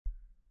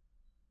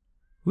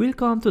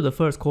Welcome to the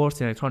first course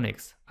in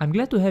electronics. I'm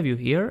glad to have you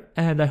here,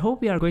 and I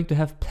hope we are going to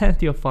have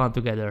plenty of fun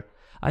together.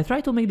 I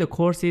try to make the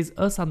courses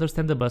as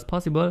understandable as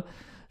possible.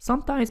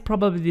 Sometimes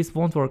probably this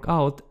won't work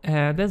out,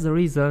 and that's the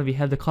reason we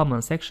have the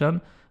comment section,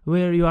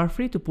 where you are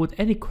free to put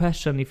any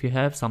question if you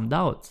have some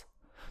doubts.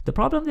 The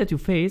problem that you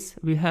face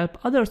will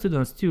help other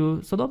students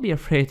too, so don't be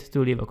afraid to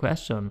leave a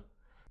question.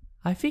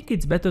 I think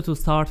it's better to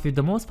start with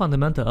the most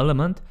fundamental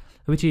element,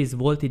 which is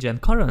voltage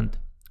and current.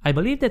 I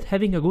believe that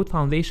having a good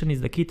foundation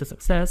is the key to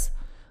success,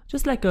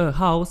 just like a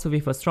house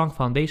with a strong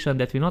foundation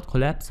that will not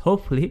collapse,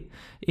 hopefully,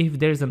 if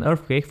there is an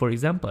earthquake, for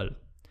example.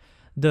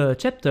 The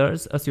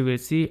chapters, as you will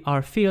see,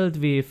 are filled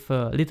with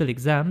little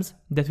exams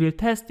that will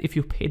test if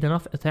you paid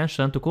enough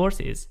attention to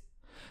courses.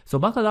 So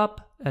buckle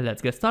up and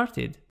let's get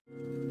started.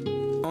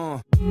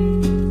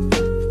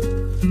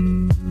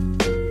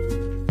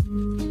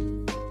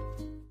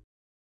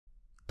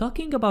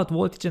 Talking about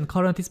voltage and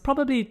current is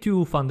probably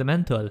too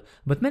fundamental,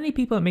 but many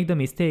people make the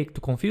mistake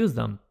to confuse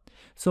them.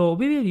 So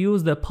we will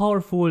use the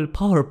powerful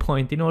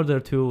PowerPoint in order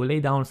to lay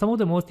down some of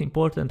the most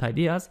important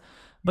ideas,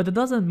 but that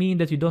doesn't mean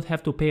that you don't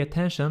have to pay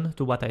attention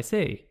to what I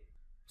say.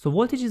 So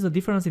voltage is the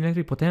difference in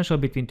electric potential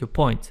between 2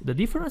 points. The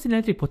difference in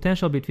electric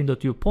potential between the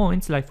 2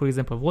 points, like for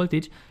example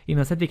voltage, in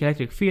a static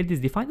electric field is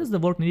defined as the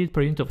work needed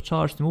per unit of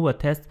charge to move a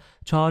test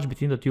charge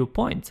between the 2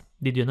 points.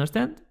 Did you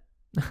understand?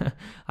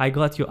 I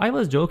got you. I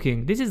was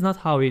joking. This is not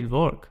how it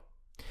works.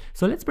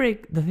 So let's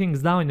break the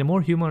things down in a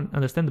more human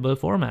understandable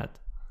format.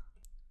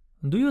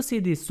 Do you see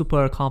this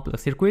super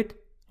complex circuit?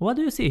 What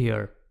do you see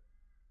here?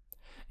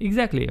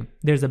 Exactly.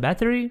 There's a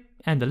battery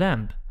and a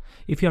lamp.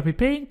 If you are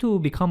preparing to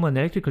become an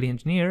electrical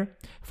engineer,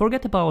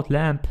 forget about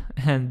lamp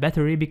and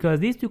battery because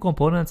these two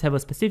components have a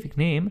specific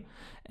name,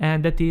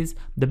 and that is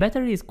the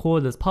battery is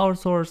called as power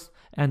source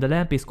and the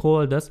lamp is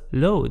called as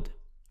load.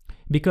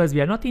 Because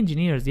we are not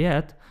engineers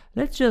yet,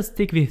 let's just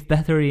stick with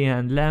battery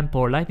and lamp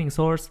or lighting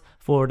source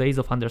for the ease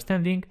of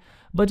understanding,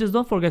 but just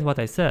don't forget what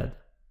I said.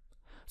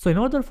 So in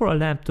order for a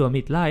lamp to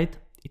emit light,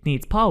 it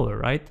needs power,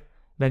 right?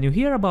 When you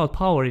hear about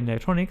power in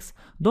electronics,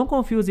 don't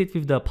confuse it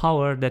with the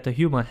power that a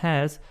human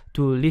has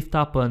to lift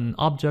up an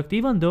object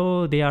even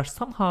though they are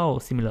somehow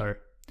similar.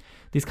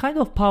 This kind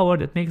of power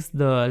that makes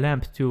the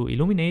lamp to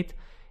illuminate,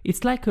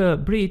 it's like a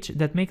bridge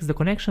that makes the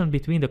connection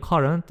between the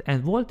current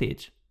and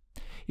voltage.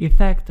 In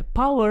fact,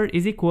 power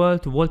is equal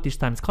to voltage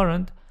times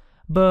current,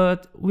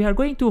 but we are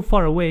going too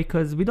far away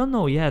because we don't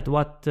know yet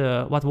what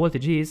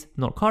voltage is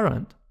nor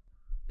current.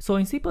 So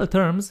in simple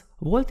terms,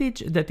 voltage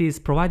that is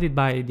provided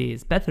by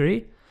this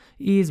battery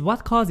is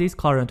what causes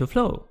current to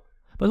flow.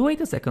 But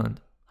wait a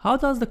second, how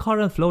does the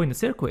current flow in the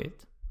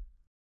circuit?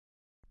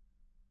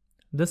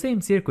 The same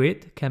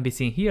circuit can be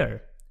seen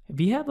here.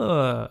 We have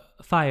a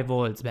 5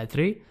 volts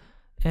battery,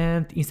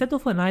 and instead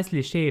of a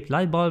nicely shaped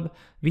light bulb,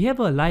 we have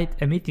a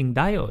light emitting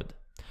diode.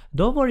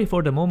 Don't worry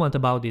for the moment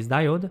about this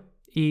diode,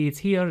 it's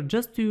here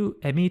just to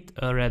emit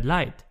a red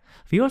light.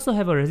 We also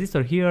have a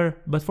resistor here,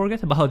 but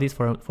forget about this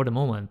for the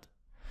moment.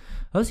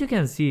 As you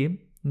can see,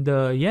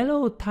 the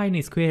yellow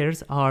tiny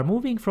squares are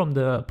moving from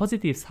the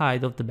positive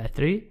side of the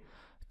battery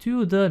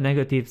to the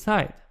negative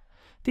side.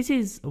 This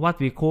is what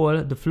we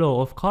call the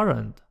flow of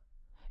current.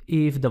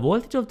 If the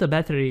voltage of the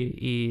battery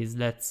is,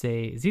 let's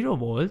say, 0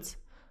 volts,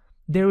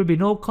 there will be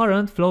no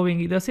current flowing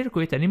in the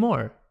circuit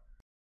anymore.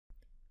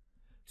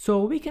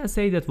 So we can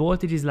say that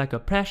voltage is like a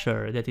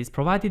pressure that is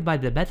provided by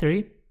the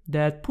battery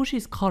that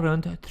pushes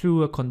current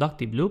through a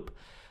conductive loop,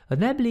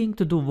 enabling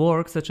to do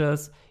work such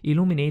as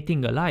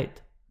illuminating a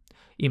light.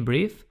 In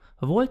brief,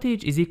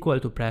 voltage is equal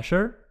to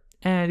pressure,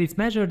 and it's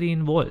measured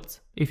in volts.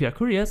 If you are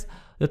curious,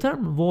 the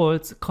term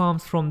volts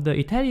comes from the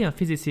Italian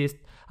physicist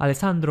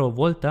Alessandro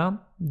Volta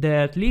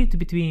that lived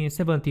between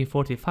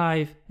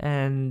 1745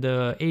 and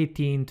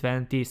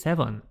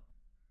 1827.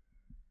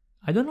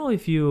 I don't know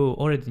if you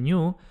already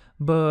knew,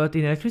 but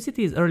in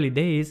electricity's early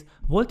days,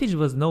 voltage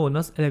was known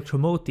as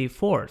electromotive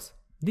force.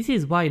 This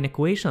is why in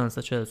equations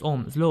such as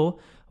Ohm's law,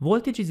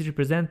 voltage is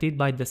represented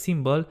by the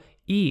symbol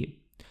E.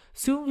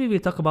 Soon we will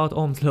talk about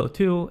Ohm's law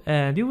too,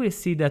 and you will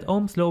see that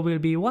Ohm's law will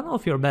be one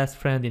of your best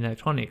friends in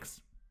electronics.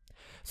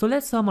 So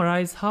let's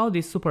summarize how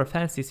this super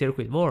fancy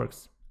circuit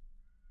works.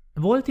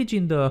 Voltage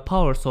in the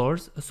power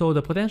source, so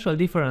the potential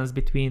difference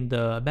between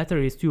the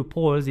battery's 2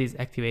 poles is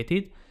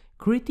activated,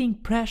 creating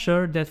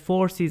pressure that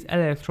forces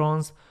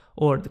electrons,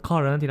 or the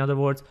current in other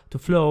words, to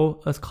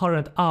flow as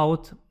current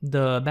out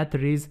the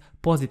battery's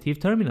positive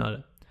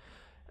terminal.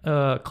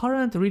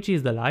 Current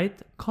reaches the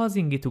light,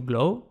 causing it to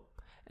glow,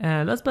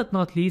 and last but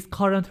not least,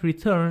 current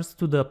returns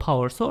to the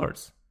power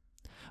source.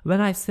 When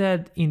I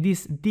said in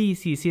this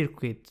DC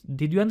circuit,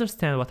 did you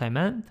understand what I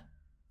meant?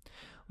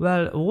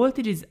 Well,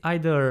 voltage is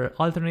either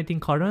alternating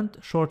current,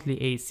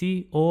 shortly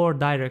AC, or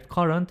direct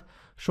current,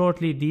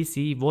 shortly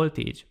DC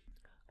voltage.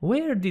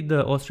 Where did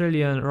the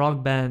Australian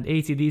rock band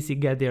AC/DC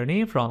get their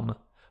name from?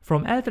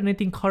 From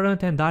alternating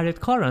current and direct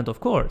current, of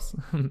course.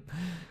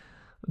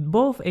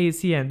 Both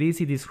AC and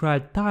DC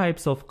describe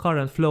types of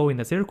current flow in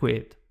the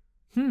circuit.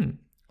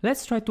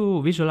 Let's try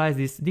to visualize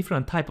this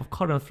different type of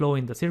current flow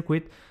in the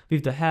circuit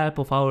with the help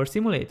of our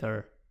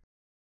simulator.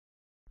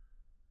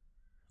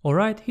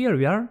 Alright, here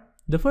we are.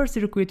 The first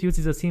circuit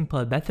uses a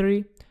simple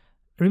battery.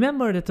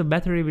 Remember that a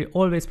battery will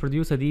always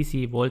produce a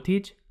DC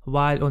voltage,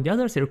 while on the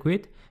other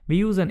circuit we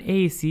use an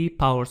AC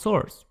power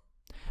source.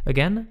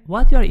 Again,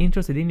 what we are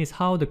interested in is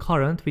how the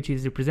current, which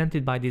is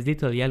represented by these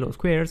little yellow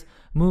squares,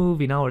 move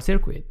in our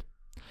circuit.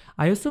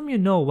 I assume you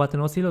know what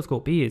an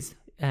oscilloscope is,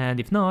 and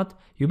if not,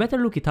 you better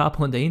look it up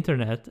on the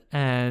internet,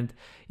 and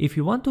if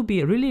you want to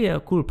be really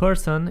a cool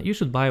person, you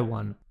should buy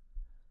one.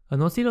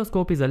 An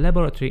oscilloscope is a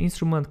laboratory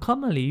instrument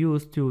commonly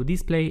used to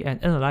display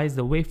and analyze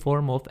the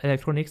waveform of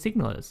electronic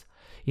signals.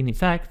 In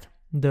fact,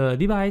 the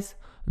device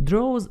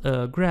draws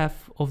a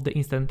graph of the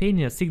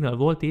instantaneous signal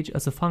voltage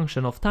as a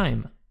function of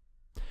time.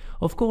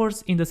 Of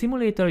course, in the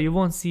simulator you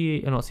won't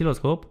see an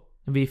oscilloscope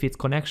with its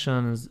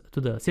connections to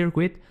the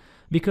circuit,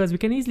 because we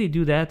can easily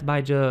do that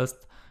by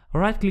just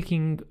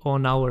right-clicking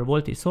on our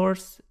voltage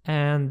source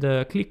and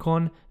click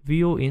on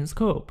View in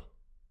Scope.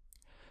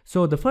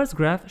 So the first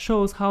graph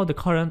shows how the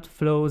current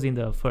flows in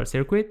the first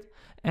circuit,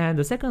 and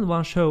the second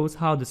one shows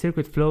how the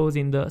circuit flows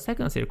in the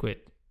second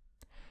circuit.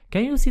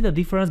 Can you see the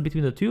difference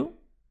between the two?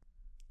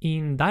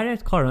 In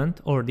direct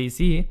current, or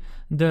DC,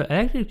 the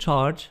electric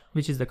charge,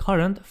 which is the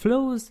current,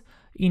 flows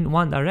in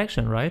one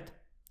direction, right?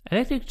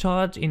 Electric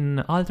charge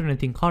in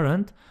alternating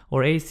current,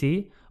 or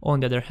AC,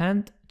 on the other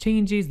hand,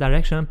 changes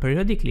direction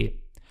periodically.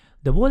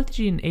 The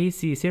voltage in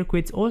AC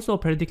circuits also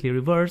periodically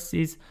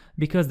reverses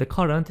because the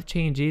current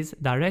changes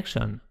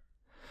direction.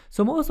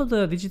 So most of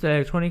the digital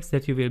electronics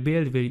that you will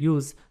build will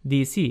use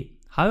DC.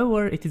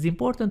 However, it is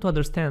important to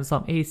understand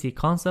some AC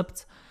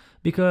concepts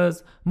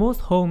because most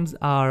homes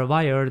are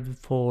wired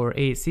for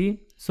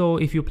AC. So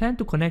if you plan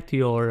to connect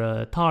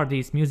your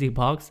TARDIS music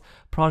box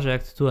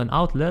project to an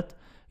outlet,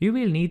 you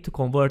will need to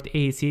convert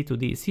AC to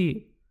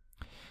DC.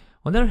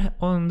 On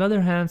the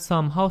other hand,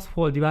 some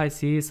household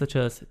devices such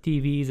as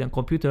TVs and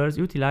computers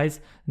utilize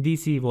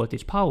DC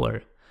voltage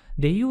power.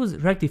 They use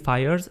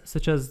rectifiers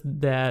such as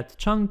that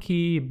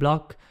chunky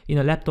block in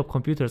a laptop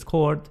computer's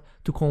cord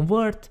to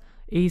convert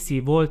AC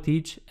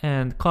voltage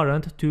and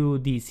current to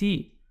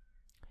DC.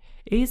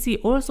 AC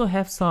also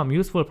have some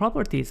useful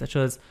properties such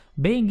as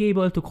being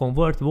able to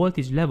convert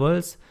voltage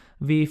levels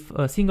with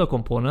a single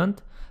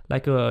component,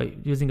 like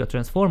using a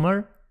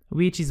transformer,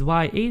 which is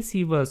why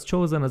AC was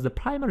chosen as the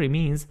primary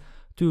means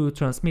to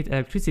transmit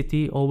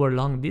electricity over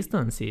long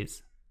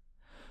distances.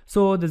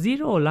 So the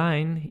zero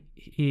line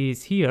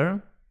is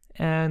here,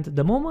 and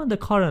the moment the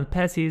current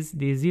passes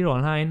the zero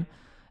line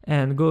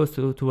and goes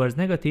towards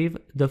negative,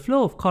 the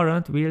flow of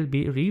current will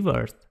be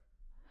reversed.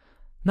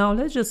 Now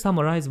let's just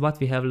summarize what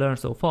we have learned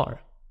so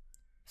far.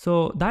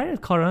 So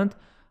direct current,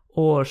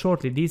 or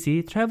shortly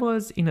DC,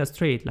 travels in a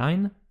straight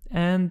line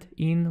and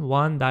in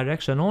one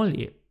direction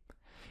only.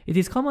 It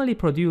is commonly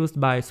produced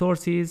by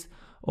sources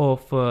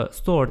of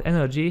stored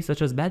energy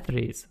such as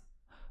batteries.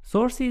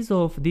 Sources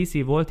of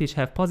DC voltage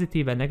have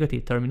positive and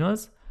negative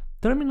terminals.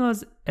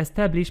 Terminals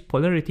establish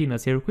polarity in a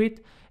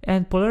circuit,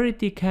 and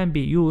polarity can be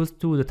used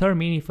to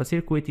determine if a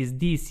circuit is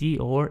DC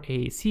or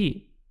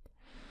AC.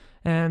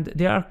 And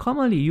they are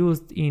commonly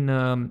used in,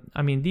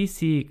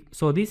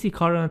 DC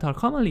current are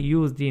commonly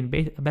used in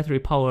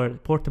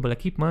battery-powered portable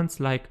equipments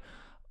like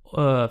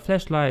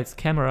flashlights,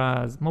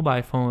 cameras,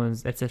 mobile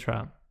phones,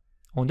 etc.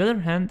 On the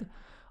other hand,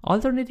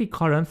 alternating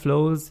current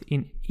flows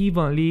in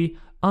evenly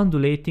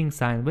undulating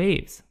sine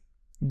waves.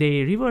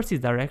 They reverse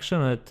its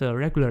direction at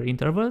regular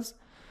intervals.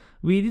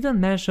 We didn't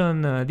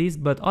mention this,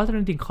 but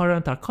alternating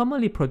current are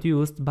commonly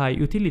produced by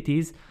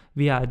utilities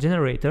via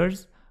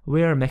generators,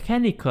 where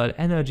mechanical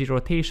energy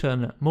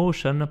rotation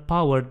motion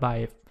powered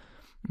by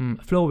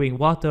flowing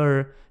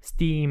water,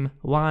 steam,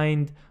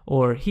 wind,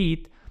 or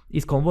heat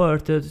is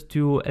converted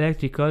to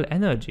electrical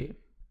energy.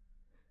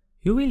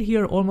 You will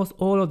hear almost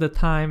all of the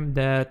time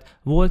that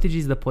voltage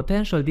is the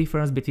potential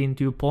difference between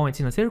 2 points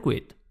in a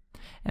circuit.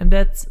 And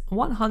that's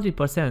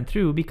 100%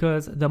 true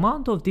because the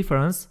amount of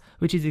difference,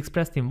 which is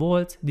expressed in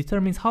volts,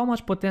 determines how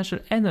much potential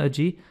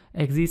energy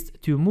exists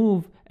to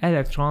move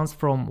electrons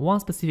from one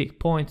specific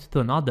point to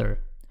another.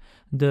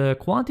 The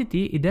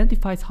quantity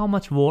identifies how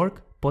much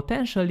work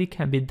potentially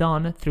can be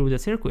done through the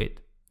circuit.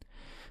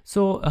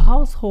 So a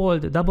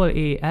household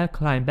AA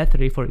alkaline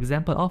battery, for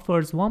example,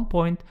 offers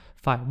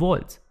 1.5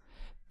 volts.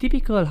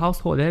 Typical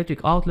household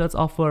electric outlets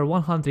offer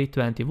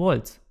 120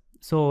 volts.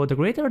 So the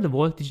greater the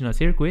voltage in a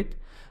circuit,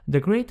 the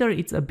greater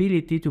its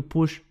ability to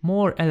push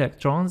more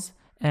electrons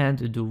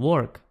and do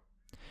work.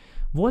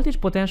 Voltage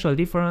potential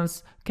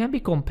difference can be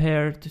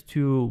compared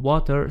to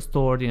water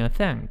stored in a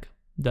tank.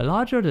 The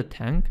larger the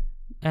tank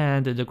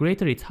and the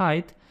greater its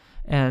height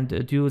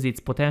and due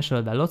its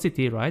potential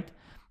velocity, right,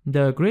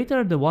 the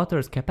greater the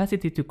water's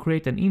capacity to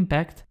create an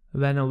impact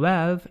when a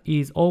valve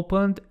is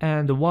opened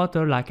and the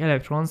water like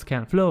electrons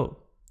can flow.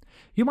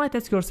 You might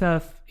ask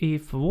yourself,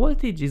 if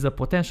voltage is a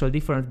potential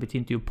difference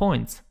between 2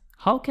 points,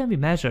 how can we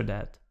measure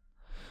that?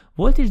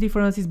 Voltage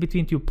differences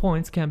between 2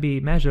 points can be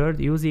measured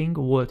using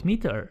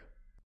voltmeter.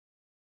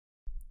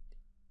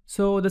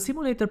 So the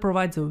simulator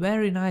provides a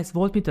very nice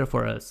voltmeter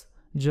for us.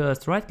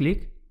 Just right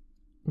click,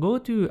 go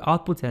to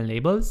Outputs and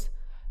Labels,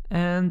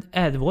 and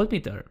add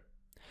voltmeter.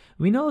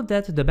 We know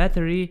that the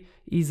battery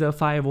is a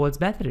 5 volts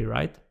battery,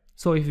 right?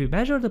 So if we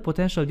measure the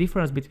potential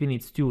difference between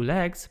its two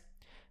legs,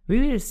 we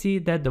will see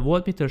that the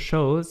voltmeter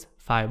shows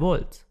 5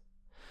 volts.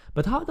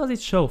 But how does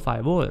it show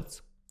 5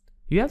 volts?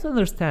 You have to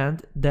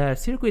understand that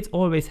circuits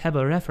always have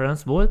a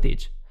reference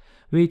voltage,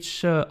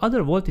 which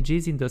other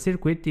voltages in the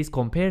circuit is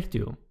compared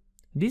to.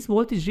 This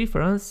voltage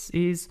reference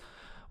is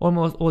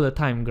almost all the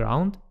time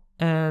ground,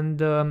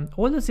 and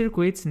all the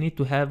circuits need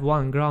to have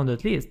one ground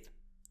at least.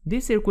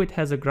 This circuit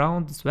has a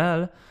ground as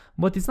well,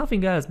 but it's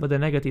nothing else but the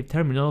negative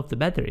terminal of the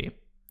battery.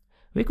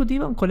 We could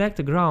even connect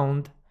a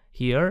ground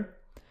here.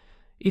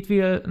 It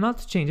will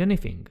not change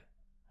anything.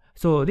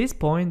 So this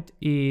point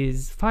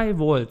is 5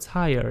 volts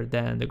higher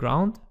than the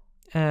ground,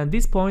 and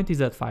this point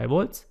is at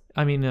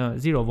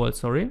 0 volts,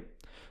 sorry.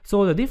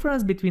 So the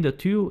difference between the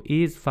two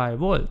is 5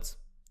 volts.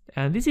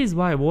 And this is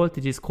why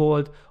voltage is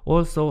called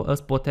also as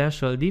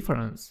potential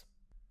difference.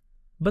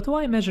 But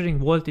why measuring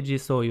voltage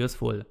is so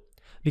useful?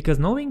 Because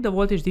knowing the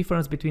voltage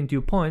difference between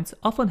 2 points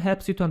often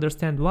helps you to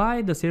understand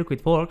why the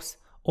circuit works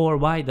or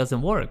why it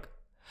doesn't work.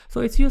 So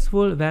it's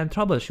useful when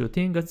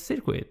troubleshooting a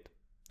circuit.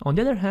 On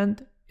the other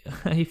hand,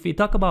 if we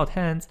talk about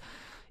hands,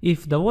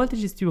 if the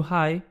voltage is too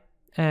high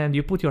and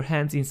you put your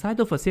hands inside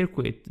of a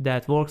circuit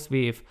that works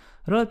with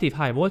relative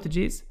high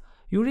voltages,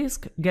 you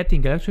risk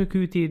getting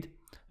electrocuted,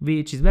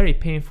 which is very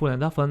painful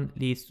and often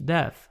leads to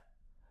death.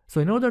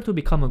 So in order to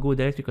become a good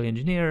electrical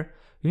engineer,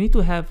 you need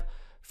to have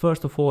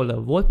first of all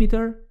a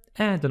voltmeter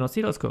and an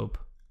oscilloscope.